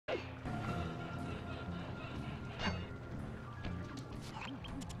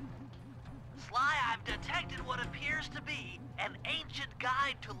I've detected what appears to be an ancient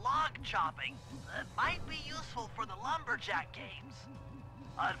guide to log chopping that might be useful for the lumberjack games.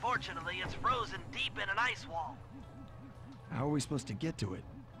 Unfortunately, it's frozen deep in an ice wall. How are we supposed to get to it?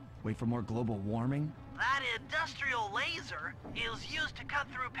 Wait for more global warming? That industrial laser is used to cut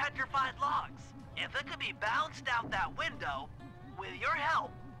through petrified logs. If it could be bounced out that window, with your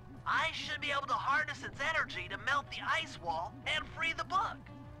help, I should be able to harness its energy to melt the ice wall and free the book.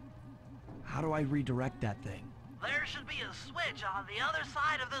 How do I redirect that thing? There should be a switch on the other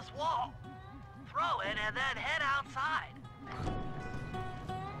side of this wall. Throw it and then head outside.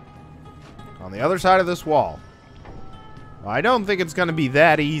 On the other side of this wall. I don't think it's going to be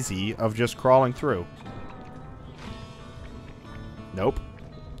that easy of just crawling through. Nope.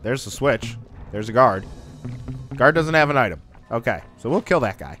 There's the switch. There's a guard. Guard doesn't have an item. Okay, so we'll kill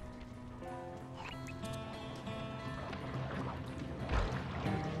that guy.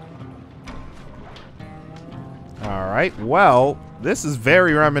 Alright, well, this is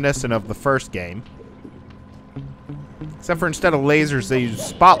very reminiscent of the first game. Except for instead of lasers, they use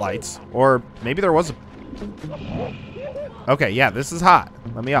spotlights. Or maybe there was a... Okay, yeah, this is hot.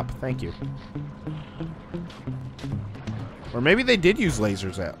 Let me up. Thank you. Or maybe they did use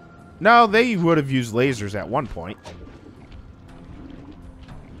lasers at... No, they would have used lasers at one point.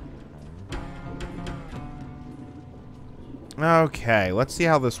 Okay, let's see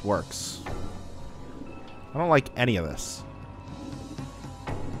how this works. I don't like any of this.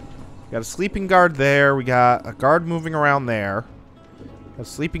 We got a sleeping guard there. We got a guard moving around there. A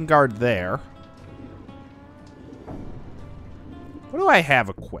sleeping guard there. What do I have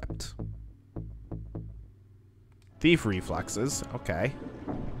equipped? Thief reflexes. Okay.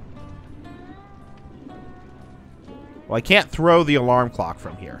 Well, I can't throw the alarm clock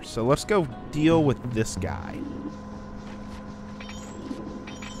from here. So let's go deal with this guy.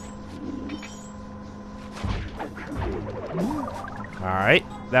 Alright.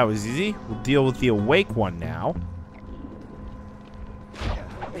 That was easy. We'll deal with the awake one now.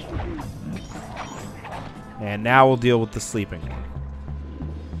 And now we'll deal with the sleeping one.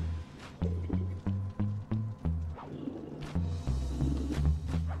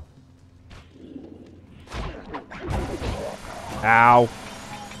 Ow.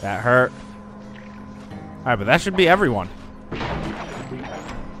 That hurt. Alright, but that should be everyone.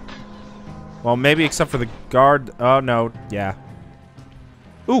 Well, maybe except for the guard. Oh, no. Yeah.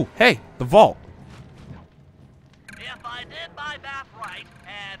 Ooh, hey, the vault. If I did my math right,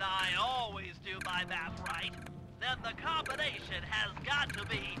 and I always do my math right, then the combination has got to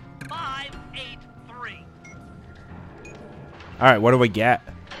be 583. Alright, what do we get?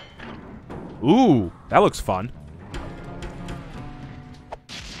 Ooh, that looks fun.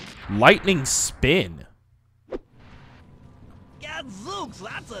 Lightning spin. Gadzooks,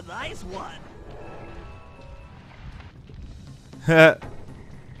 that's a nice one.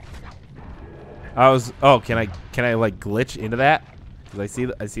 Oh, can I like glitch into that? Cause I see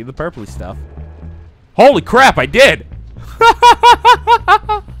the purpley stuff. Holy crap, I did.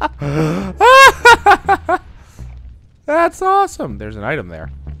 That's awesome. There's an item there.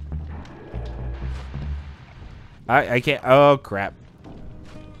 I can't. Oh crap.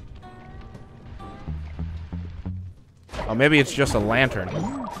 Oh, maybe it's just a lantern.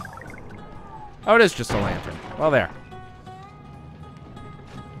 Oh, it is just a lantern. Well, there.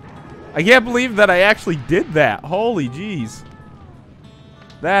 I can't believe that I actually did that. Holy jeez.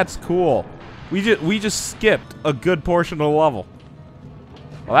 That's cool. We just skipped a good portion of the level.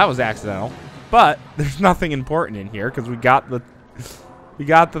 Well, that was accidental. But there's nothing important in here because we got the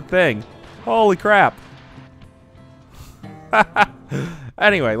thing. Holy crap.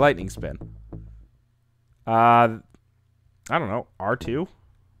 Anyway, lightning spin. I don't know. R2?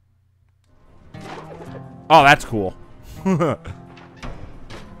 Oh, that's cool. You've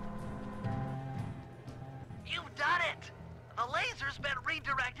done it! The laser's been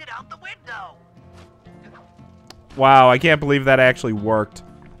redirected out the window! Wow, I can't believe that actually worked.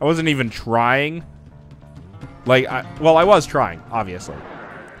 I wasn't even trying. Like, well, I was trying, obviously.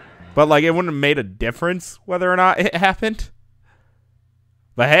 But, like, it wouldn't have made a difference whether or not it happened.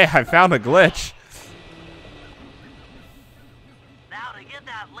 But, hey, I found a glitch. Now, to get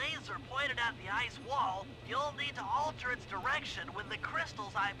that laser pointed at the ice wall, you'll need to alter its direction with the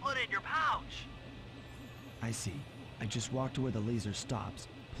crystals I put in your pouch. I see. I just walk to where the laser stops,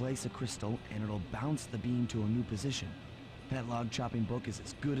 place a crystal, and it'll bounce the beam to a new position. That log chopping book is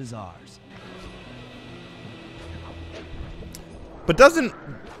as good as ours. But doesn't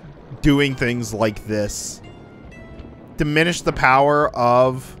doing things like this diminish the power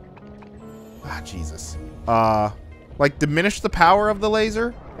of... Ah, Jesus. Like, diminish the power of the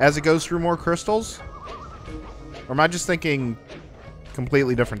laser as it goes through more crystals? Or am I just thinking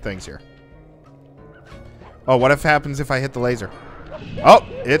completely different things here? Oh, what if happens if I hit the laser? Oh,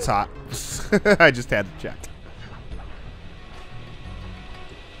 it's hot. I just had to check.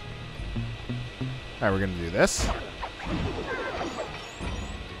 Alright, we're going to do this.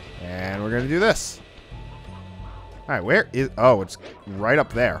 And we're going to do this. Alright, where is... Oh, it's right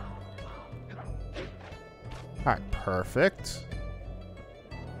up there. Alright, perfect.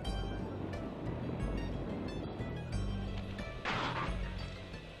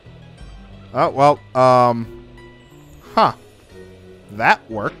 Oh, well, huh. That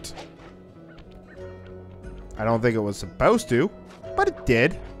worked. I don't think it was supposed to, but it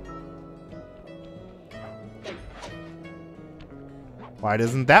did. Why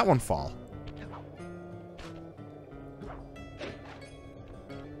doesn't that one fall?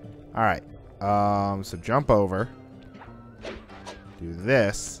 Alright. So jump over. Do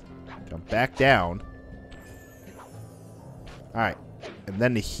this. Jump back down. Alright. And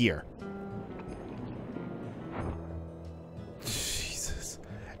then to here. Jesus.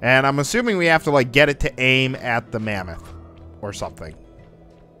 And I'm assuming we have to, like, get it to aim at the mammoth. Or something.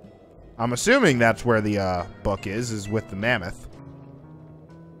 I'm assuming that's where the, book is with the mammoth.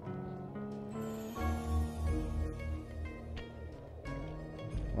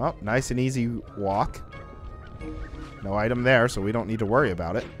 Well, nice and easy walk. No item there, so we don't need to worry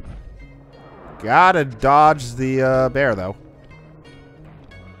about it. Gotta dodge the bear, though.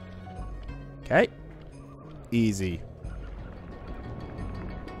 Okay. Easy.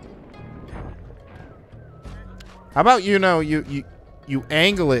 How about, you know, you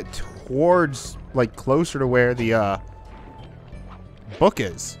angle it towards, like, closer to where the book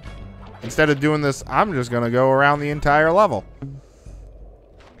is. Instead of doing this, I'm just gonna go around the entire level.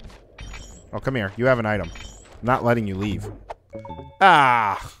 Oh, come here. You have an item. I'm not letting you leave.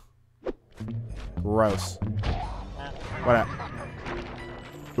 Ah! Gross. What up?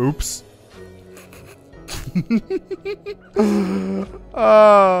 Oops.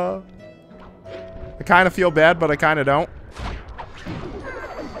 I kind of feel bad, but I kind of don't.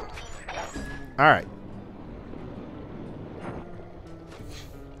 Alright.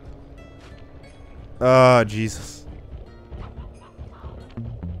 Oh, Jesus.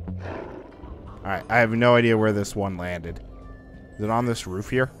 Alright, I have no idea where this one landed. Is it on this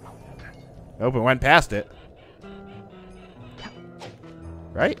roof here? Nope, it went past it.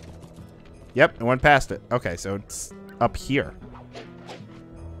 Right? Yep, it went past it. Okay, so it's up here.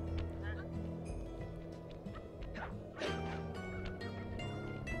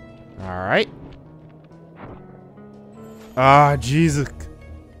 Alright. Ah, Jesus.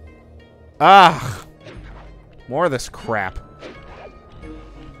 Ah! More of this crap.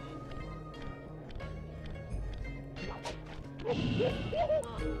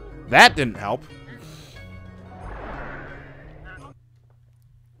 That didn't help.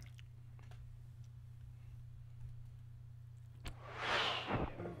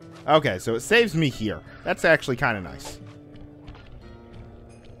 Okay, so it saves me here. That's actually kind of nice.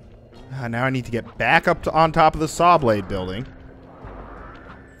 Now I need to get back up to on top of the saw blade building.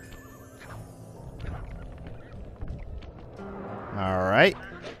 Alright.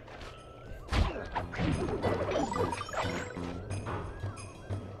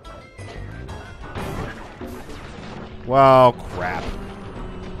 Well, crap.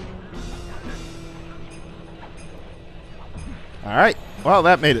 Alright. Well,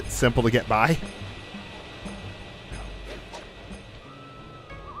 that made it simple to get by.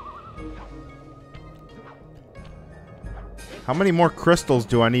 How many more crystals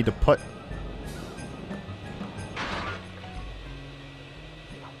do I need to put?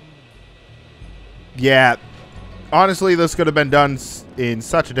 Yeah. Honestly, this could have been done in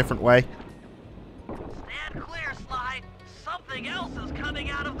such a different way. Stand clear, Sly. Something else is coming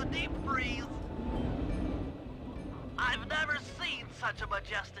out of the deep freeze. I've never seen such a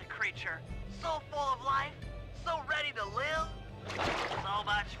majestic creature. So full of life, so ready to live. So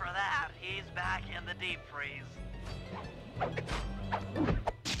much for that. He's back in the deep freeze.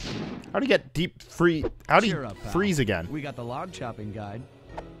 How do you get deep free? How do you Cheer up, pal. freeze again? We got the log chopping guide.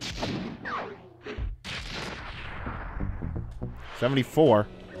 74.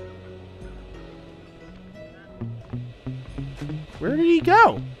 Where did he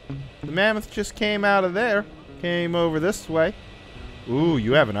go? The mammoth just came out of there. Came over this way. Ooh,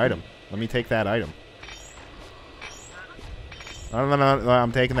 you have an item. Let me take that item. No,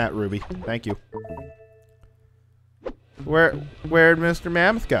 I'm taking that ruby. Thank you. Where'd Mr.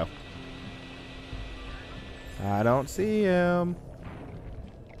 Mammoth go? I don't see him.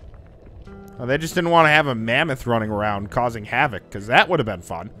 Oh, they just didn't want to have a mammoth running around causing havoc, because that would have been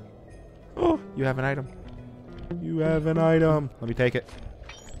fun. Oh, you have an item. You have an item. Let me take it.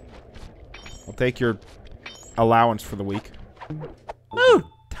 I'll take your allowance for the week. Woo!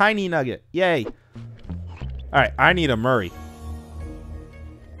 Tiny nugget. Yay. Alright, I need a Murray.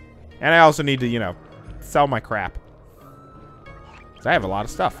 And I also need to, you know, sell my crap. 'Cause I have a lot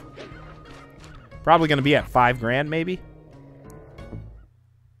of stuff. Probably going to be at 5 grand, maybe.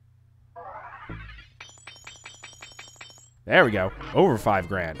 There we go. Over 5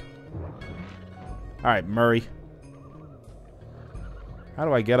 grand. Alright, Murray. How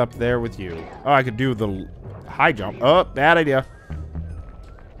do I get up there with you? Oh, I could do the high jump. Oh, bad idea.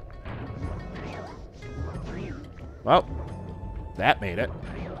 Well, that made it.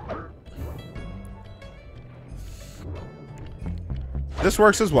 This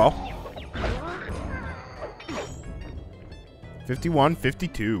works as well. 51,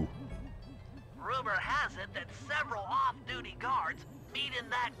 52. Rumor has it that several off-duty guards meet in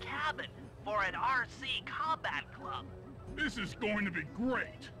that cabin for an RC combat club. This is going to be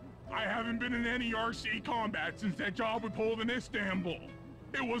great. I haven't been in any RC combat since that job we pulled in Istanbul.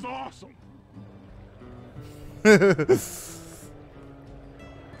 It was awesome.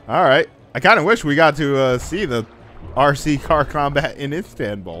 Alright. I kind of wish we got to see the RC car combat in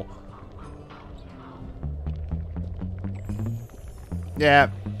Istanbul.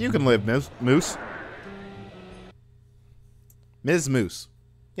 Yeah, you can live, Ms. Moose. Ms. Moose.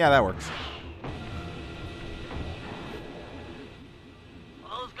 Yeah, that works.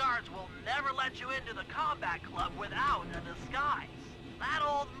 Those guards will never let you into the combat club without a disguise. That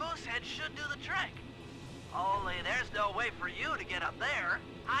old moosehead should do the trick. Only there's no way for you to get up there.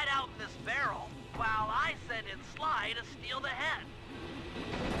 Hide out in this barrel while I send in Sly to steal the head.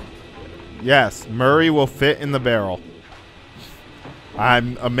 Yes, Murray will fit in the barrel.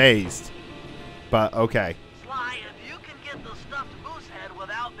 I'm amazed. But, okay. Sly, if you can get the stuffed moosehead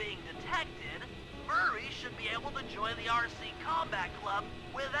without being detected, Murray should be able to join the RC Combat Club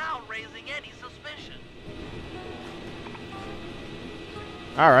without raising any suspicion.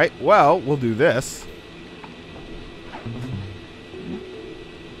 Alright, well, we'll do this.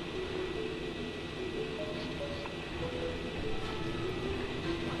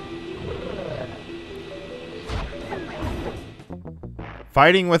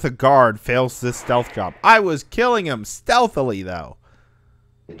 Fighting with a guard fails this stealth job. I was killing him stealthily, though.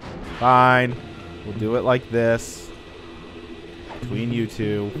 Fine. We'll do it like this. Between you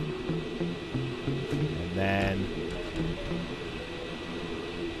two. And then...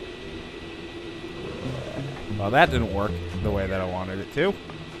 well, that didn't work the way that I wanted it to.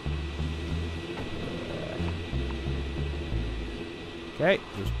 Okay,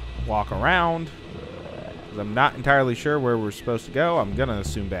 just walk around. I'm not entirely sure where we're supposed to go. I'm gonna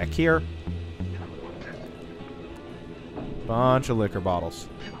assume back here. Bunch of liquor bottles.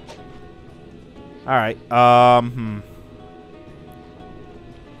 Alright,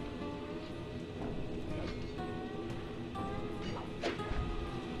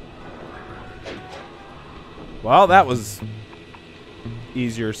 well, that was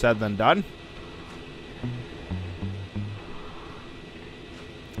easier said than done.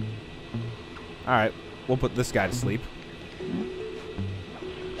 Alright. We'll put this guy to sleep.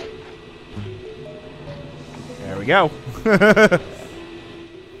 There we go.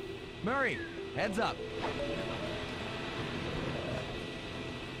 Murray, heads up.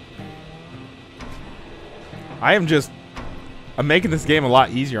 I'm making this game a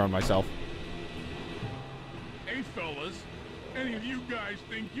lot easier on myself. Hey, fellas. Any of you guys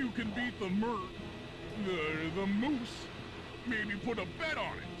think you can beat the moose? Maybe put a bet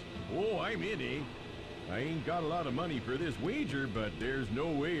on it. Oh, I'm in, eh? I ain't got a lot of money for this wager, but there's no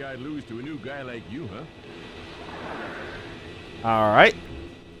way I'd lose to a new guy like you, huh? Alright.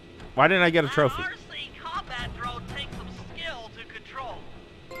 Why didn't I get a trophy? That RC combat drone takes some skill to control.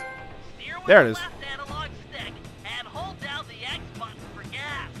 Steer with There it the is. left analog stick and hold down the X button for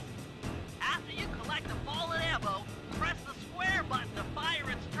gas. After you collect the fallen ammo, press the square button to fire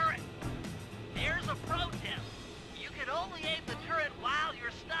its turret. Here's a pro tip. You can only aim the turret while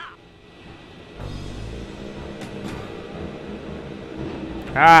you're stopped.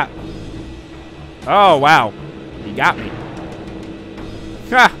 Ah. Oh, wow. He got me.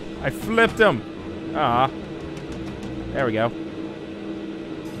 Ha! I flipped him. Ah. There we go.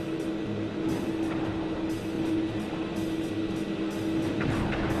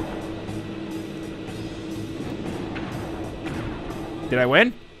 Did I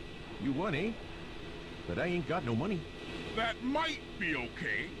win? You won, eh? But I ain't got no money. That might be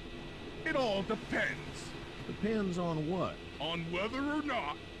okay. It all depends. Depends on what? On whether or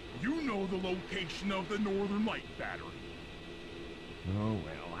not you know the location of the Northern Light battery. Oh,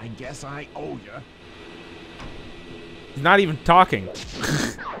 well, I guess I owe ya. He's not even talking.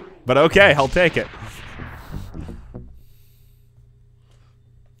 But okay, I'll take it.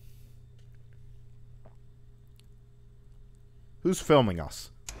 Who's filming us?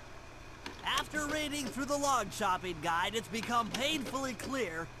 After reading through the log chopping guide, it's become painfully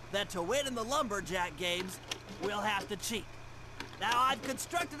clear that to win in the lumberjack games, we'll have to cheat. Now, I've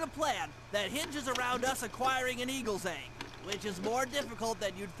constructed a plan that hinges around us acquiring an eagle's egg, which is more difficult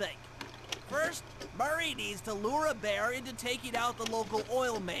than you'd think. First, Murray needs to lure a bear into taking out the local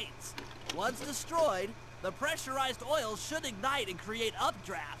oil mains. Once destroyed, the pressurized oil should ignite and create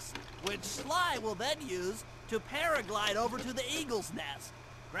updrafts, which Sly will then use to paraglide over to the eagle's nest,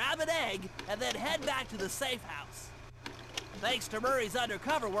 grab an egg, and then head back to the safe house. Thanks to Murray's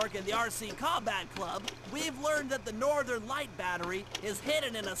undercover work in the RC Combat Club, we've learned that the Northern Light Battery is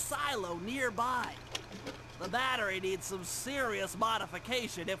hidden in a silo nearby. The battery needs some serious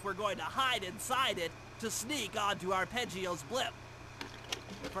modification if we're going to hide inside it to sneak onto Arpeggio's blimp.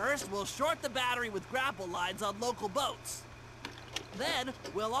 First, we'll short the battery with grapple lines on local boats. Then,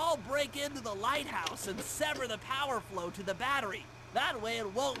 we'll all break into the lighthouse and sever the power flow to the battery. That way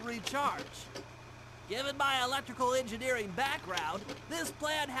it won't recharge. Given my electrical engineering background, this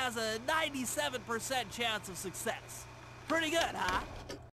plan has a 97% chance of success. Pretty good, huh?